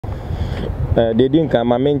They didn't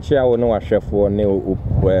come. I mention I know a chef for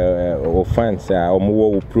or fans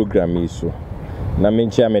or program is so. Na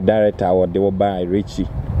mention I'm a director or they will buy Richie.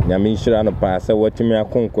 Na mention I no pass. What me a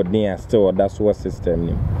concord still that's what system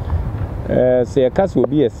name. Say a cast will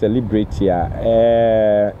be a celebrity.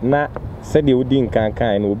 Na said you didn't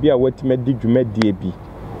can will be a what me did you made Debby.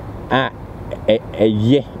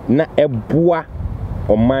 Ye na a boa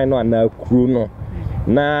or mine or na crew no.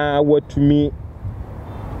 Na what to me.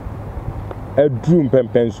 A drum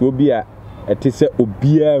pempens will be a tisse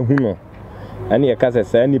obia huno. And your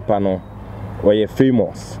cast any panel or you're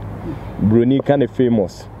famous. Bruni kind of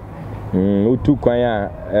famous. Utu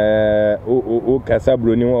kwaya Kasa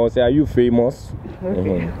Bruni was say, are you famous?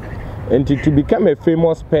 And to become a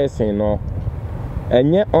famous person, no.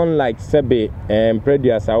 And yet, unlike Sebe and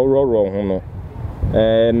previous Aurora, no.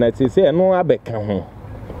 And I say, no, I become.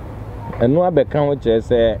 And no, I become which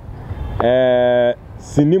is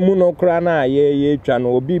Sinimuno Krana, ye, tran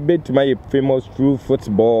will be bet my famous through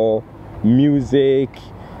football, music,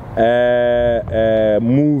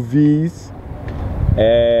 movies,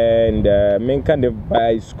 and men kind of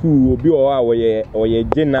by school will be or a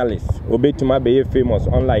journalist, or bet my be famous,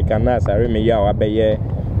 unlike Anas, I remember ya, Abaye,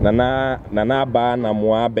 Nana Ba,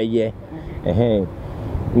 Namwa Baye.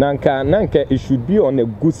 Nanka, it should be on a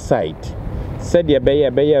good side. Said ye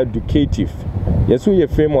be educative. Yes, we are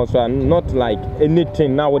famous, and not like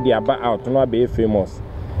anything now they are about not be famous.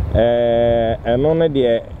 And only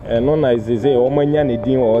the as they say, Omanyani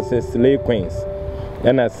Dean or say slave queens,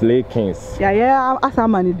 and a slave kings. Yeah, as a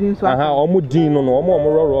man doing so. Omudin no,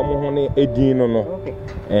 Omo Edino no.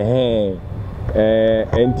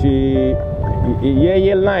 And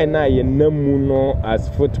ye line now, ye namuno as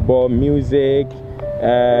football, music,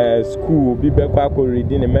 school, Bibekako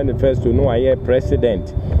reading a manifesto, no, I hear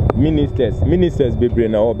president. Ministers be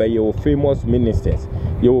bring over your famous ministers,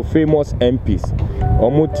 your famous MPs.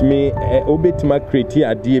 Omut me obetima create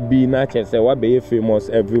a Debby nature say what be famous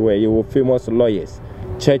everywhere. You famous lawyers,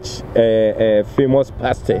 church famous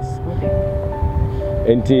pastors.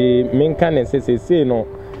 And the main can say no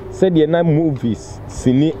said ye na movies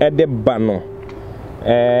sini ede bano.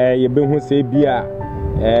 Ye be who say bia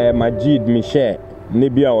Majid Michelle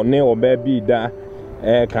Nibia or ne or baby da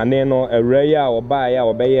Caneno, a raya or buy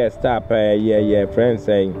or bay stop, yeah, friends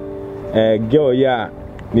saying, girl, ya,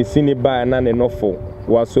 Nissini buy none enough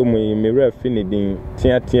was so me refinity,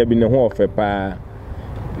 tia been a hole for pa.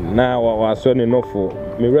 Now I was so enough for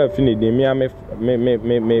me refinity,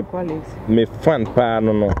 me fun pa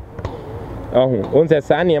no. Oh, on the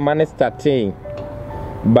Sunny man starting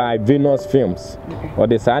by Venus Films or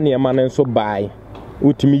the Sunny man so buy.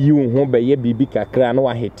 Utimi you home by ye bibi kakra no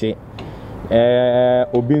hete.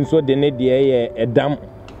 Obinso de ne de a dam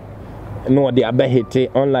no de abehete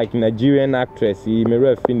unlike Nigerian actress he me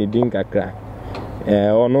refini din kakra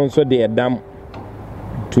ono so de dam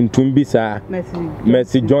tuntumbisa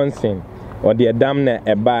Mercy Johnson or de dam na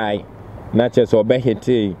e bai na chese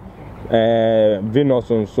obehete Venus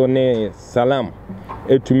so ne salam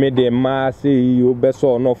etume de ma say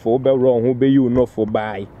obeso no for oberun ho be you no for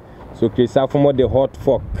bai so krisa for the hot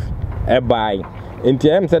fuck e bai. In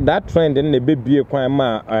terms of that trend, in the baby,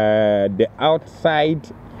 the outside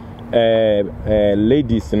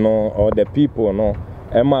ladies, no, or the people, no,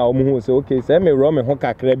 Emma, who say, okay, say me Roman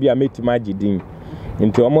Hoka Krebia meet Majidin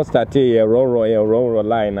into almost a roll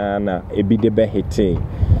line and a bit the behete.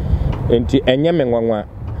 Into Enyamengwa,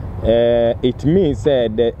 it means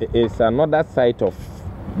that it's another side of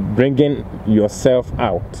bringing yourself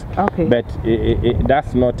out. Okay. But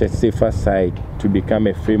that's not a safer side to become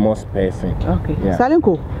a famous person. Okay. Yeah.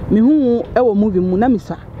 Salinko, me who ever movie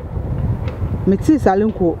munamisa. Me see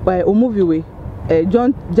Salinko by a movie way.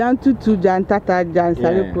 John Tutu, John Tata, John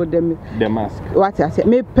Salinko the mask. What I say,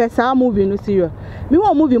 me pesa movie no see you. Me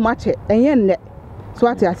want movie match and yen so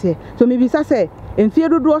what I say. So maybe say in fear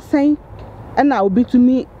do saying and now be to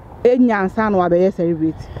me a young son or be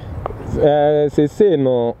celebrate. Say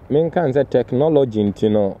no, men can say technology, you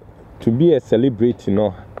know, to be a celebrity, you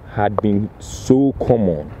know, had been so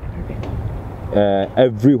common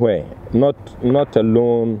everywhere, not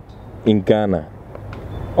alone in Ghana.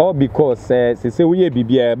 All because say we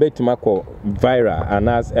be a bit mako viral and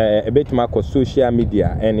as a bit mako social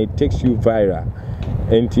media and it takes you viral.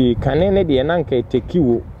 And the canene the nanke take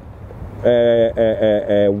you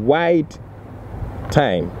a wide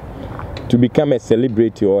time to become a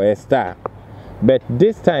celebrity or a star. But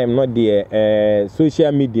this time not the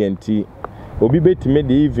social media and Obi bet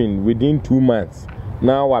made even within 2 months.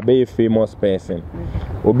 Now I be a famous person.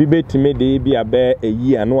 Obi bet made a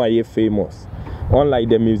year no I famous. Unlike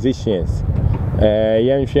the musicians.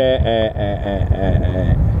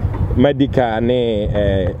 medikal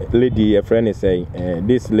ne lady a friend is saying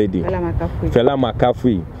this lady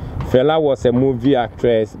FellaMakafui. Fella was a movie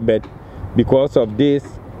actress, but because of this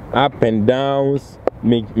up and downs,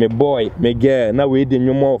 me boy, me girl, now we didn't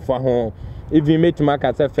know more for home. If you make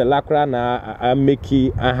Makasa Fella na I make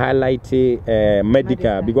it a highlight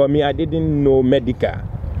medical because me I didn't know medical.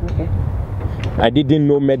 Okay. I didn't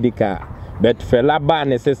know medical, but Fella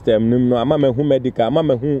ban system no I'm who medical,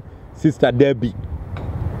 I'm who sister Debby.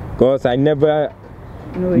 Because I never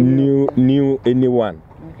knew anyone.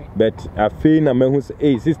 Okay. But I feel na me who say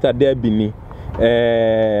hey sister Debby ni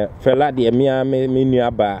Fella de me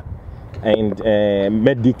nearby and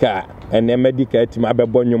medical and medical team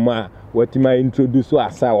abebonyuma what I introduce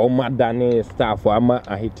us our madane staff or ama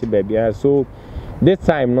ahiti baby. So this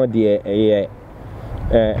time not the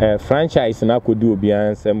franchise na could do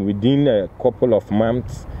and within a couple of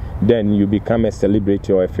months then you become a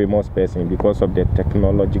celebrity or a famous person because of the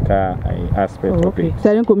technological aspect of it.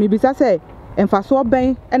 Salinko maybe say and for so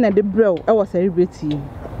ben and the bro I was celebrity.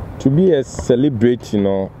 To be a celebrity, you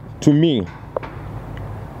know, to me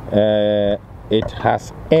it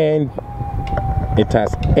has earned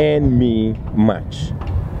me much.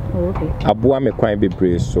 Okay. Abua me kwai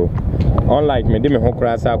bebre so. Unlike me, me ho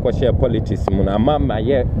kra sa ko share politics mu na mama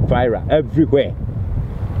ye viral everywhere.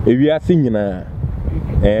 E wi ase nyina.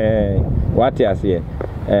 What you say?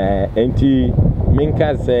 Enti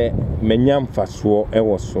minka say menyam faso e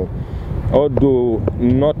wo so. Although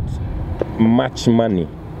not much money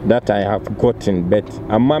that I have gotten, but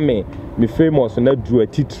amame me famous na dru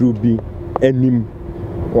atitru bi anim.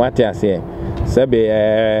 What you say? Sabe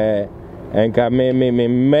enka me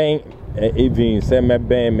even say me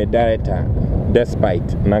ben me director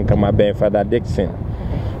despite nanka ma ben Father Dixon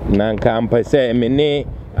nanka ampa say me ne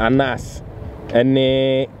Anas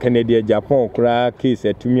ene Canada Japan kra case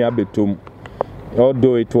etumi abetom,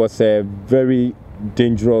 although it was a very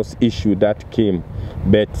dangerous issue that came,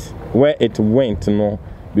 but where it went no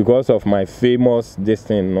because of my famous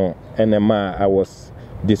destiny no enema I was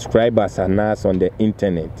described as a nurse on the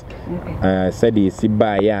internet. Okay. Said he si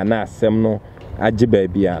ba ya na asem no agi ba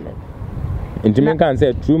bia no. Nti me can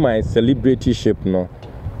say through my celebrityship no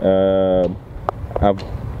I've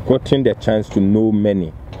gotten the chance to know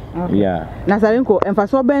many. Okay. Yeah. Na Salinko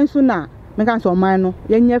emfaso ben so na me can so man no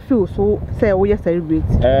yenya feel so say we celebrate.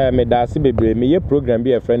 Me da se bebre me ye program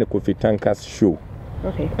bi a friend Kofi Tanker's show.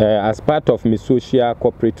 Okay. As part of my social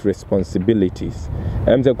corporate responsibilities.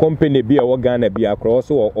 The company be a Ghana be across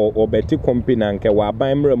or betty company and wa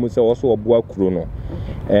bimra mu se also oboa kuro no.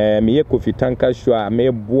 Me ye Kofi Tanker show a me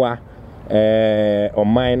boa or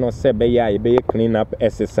minor se be ya be clean up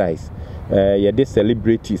exercise. Ye de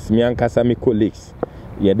celebrities me ankasa me colleagues.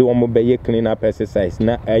 Ye de omo be ye clean up exercise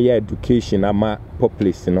na education ama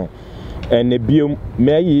populace no. And the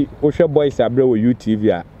me Osha boys abre wo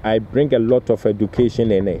UTV I bring a lot of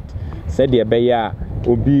education in it. Said the beya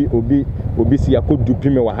obi si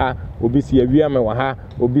akodupi me wa ha, obi si awia me wa ha,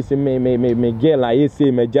 obi si me girl I say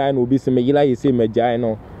me jai no, obi si me yila say me jai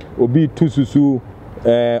no, obi too susu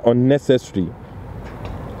unnecessary.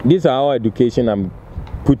 These are all education I'm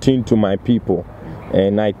putting to my people,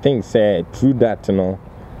 and I think say through that you know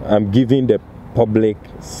I'm giving the public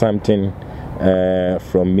something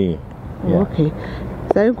from me. Yeah. Okay.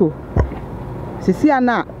 Salinko. Sisi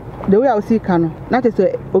ana the way I see kano. Not to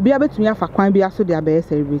say obi abetumi afa kwan bi aso de abe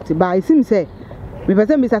celebrate. But it seems say me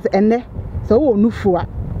person be say enne so wo nufu a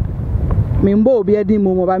me mbo obi adi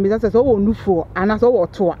mo ba me say so wo nufu ana so wo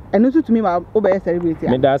to a eno so tumi ma obe celebrate.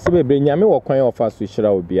 Me da se bebre nyame wo kwan ofa so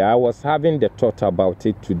hira obi. I was having the thought about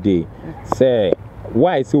it today. Say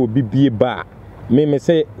why say obi bie ba me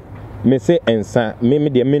say ensa me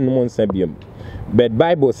de me no nsa biem. But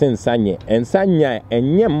Bible says sanye and sanya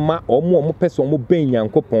and yemma or more person mo ben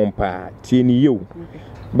yankopon pa tieni you.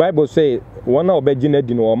 Bible say one of begina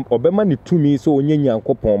dino or be money to me so onye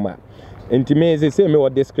yankopon ma. Enti me say me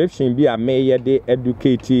what description be a may de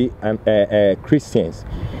educate and Christians.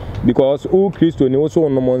 Because all Christian also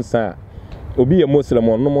no monsa obi a Muslim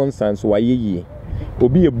or no monsanso wa ye.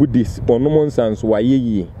 Obi a Buddhist or no monsanso wa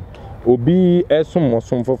ye. Obi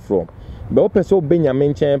esom from. But person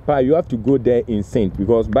Benjamin Champa, you have to go there in saint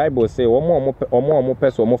because Bible say more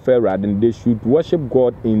person more fairer than they should worship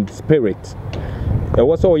God in spirit. There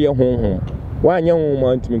was all your home. One young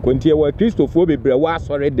woman to me continue where Christopher be was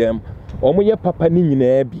sorry them or more papa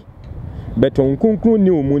ni bi. But on kunkun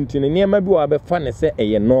new muntin near maybe will be fun say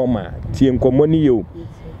a normal team commoni you.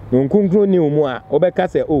 On kunkun new moa obeka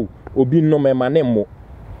say oh obi no me manemo.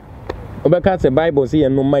 Obeka say Bible say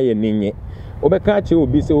no my ninye. Obeka che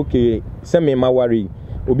obi say okay se me ma worry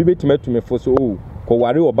obi betime to me for so oh ko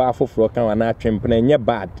worry oba foforo kan na atwempena nye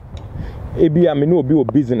bad ebi a me no obi o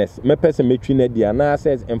business me person me twi na dia na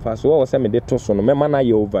says emphasis what say me dey to so no me man na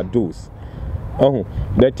ye overdose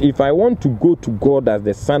that if I want to go to God as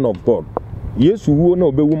the son of God yes wo na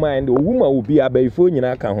obewu man the woman will be abaifo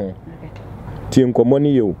nyina ka ho ti nkomo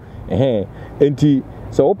ni yo enti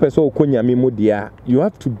so person okonya me mu dia you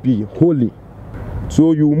have to be holy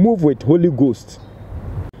so you move with Holy Ghost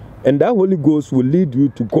and that Holy Ghost will lead you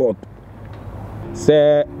to God.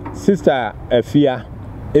 Say sister Afia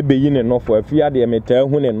ebeyi ne nofo Afia de metaa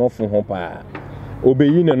hu ne nofo ho pa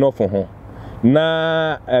obeyi ne nofo ho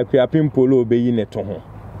na akuapim polo obeyi ne to ho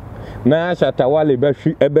na shatawale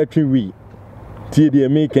ebetwi wi tie de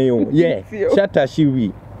me kan yo yeah shata shi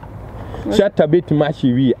wi shata betima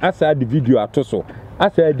shi wi asa the video atoso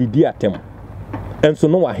asa the di atem enso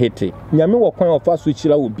no wa hete nyame wo kwan ofa so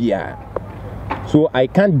chira obia so I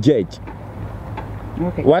can't judge.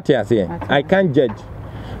 Okay. What you say? I can't judge.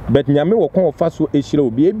 But nyame wo kon ofa so ehira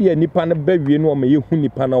obi e bia nipa na ba wie no o me hu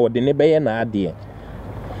nipa na wo de ne be ye na ade.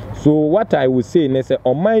 So what I will say is say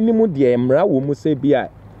oman ni mu de emra wo mu say bia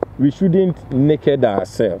we shouldn't naked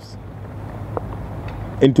ourselves.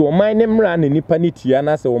 Into oman ni mra na nipa ni tia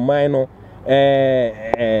na say oman no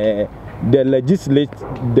the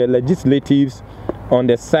legislatives on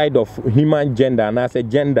the side of human gender and as a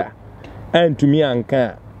gender and to me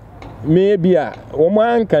anka maybe a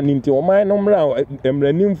woman can into woman number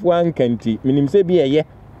emranimfo ankanti minim se bi eye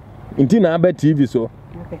nti na aba TV so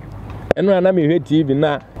okay eno na me hwe TV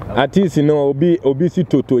na artist no obi si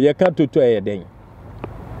toto ye ka toto e den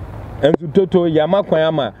ensu toto ya makwan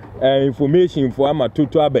ama information for ama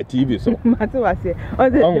toto aba TV so mate wase o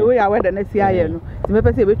the way ya weda na si aye no ti me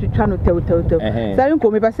pese e betwitwa no tew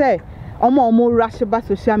Salinko me pese omo rush ba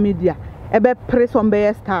social media ebe press on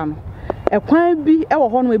be star no ekwan bi e wo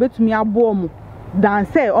ho no ebetumi abo mu dan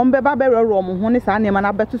say ombe ba be roro mu ho ne sa ne ma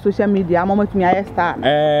na beto social media ma matumi aye star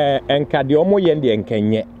enka de omo ye de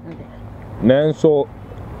enkenye nanso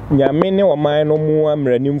nyame ne o man no mu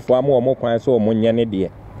amranimfo ama omo kwan so omo nye ne de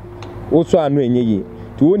wo so anu enye yi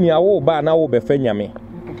ti woni awo ba na wo be fa nyame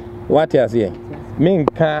what you say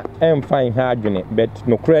menka emfan ha adwene but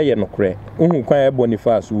no kra ye no kra uhu kwan ebony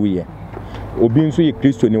fast wo ye obi nso ye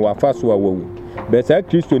Kristo ni wa fa so awu but say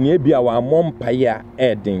Kristo ni ebia wa mompaya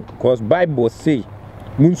eden because Bible say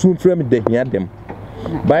munsun frem de hia dem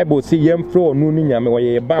Bible say yem fro onu ni nyame wo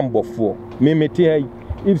ye bambofo memeti ha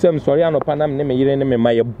if some sorry anopa na me yire ne me ma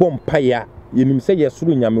ye bompaya yenim say ye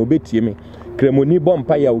suru nyame obetie me kremoni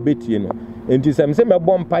bompaya obetie no enti sem se me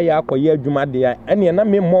bompaya akoye adwuma de a ene na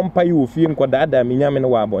me mompaya ofie nkodaada me nyame ne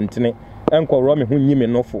wa abontene enkoro me ho nyime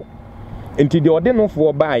nofo enti de ode nofo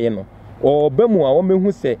obaaye no obamu a wo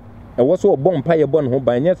mehu se e wo so bompaya bon ho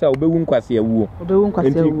ban nya se obewu nkwase awuo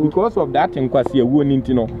because of that nkwase awuo ni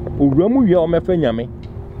enti no owuramu wi o mefa nyame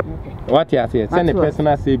what you say send a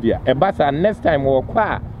personal savior e basa next time wo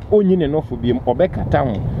kwa onyine nofo biem obekata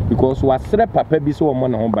ho because wasre papa bi so wo mo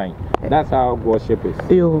ne ho ban that's how worship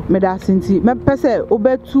is yo me da sinti me pese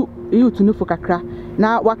obetu youth nufo kakra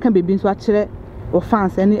na waka bebi nso a kire o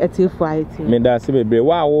fans any etifu ayeti me da se bebre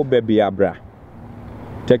wa wo bebi abra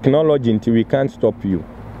technology until we can't stop you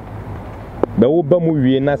be wo ba mu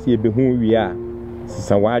wie na se ebehu wie a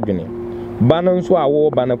sisa wadwene ba no nso a wo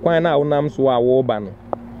ba na kwan na wo nam so a wo ba no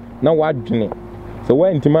na wadwene so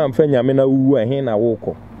wa ntima amfa nyame na wuwu ehe na wo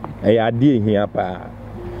kọ e ade ehia pa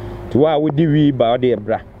to wa wo di wi ba ode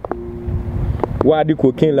bra wa di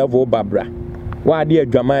cocaine level babra wa di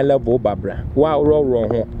adwaman level babra wa ro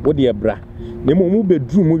ho wo de bra na mu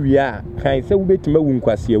bedru mu wi a kan se wo betima wu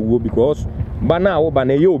nkwase awuo because ba na wo ba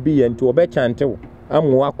na ye obi ye nti obe chante wo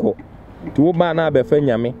amu akọ ti wo ba na abefa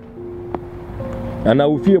nyame ana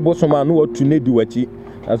wo fie bosoma no watu ne di wachi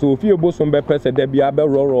aso wo fie bosom be pese Debby abe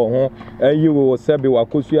ro ho ayi wo sebe wa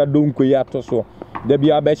Akosua donko ya to so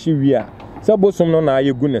Debby abe hye wi a se bosom no na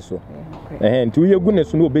aye gu ne so nti wo ye gu ne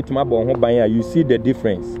so no obetima ba ho ban ya you see the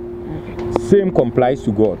difference same complies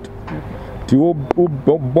to God ti wo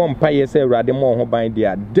bom pa ye se rade mo ho ban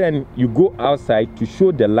dia then you go outside to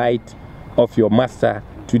show the light of your master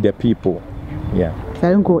to the people. Yeah.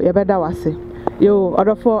 Salinko ye beda wase. Yo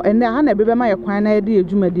odofo enne ha na bebe ma ye kwan na ye de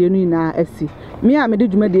edwumade nu ina asi. Me a me de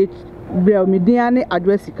dwumade bre me din ane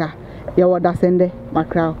adresika ye woda sende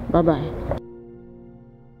makra. Bye bye.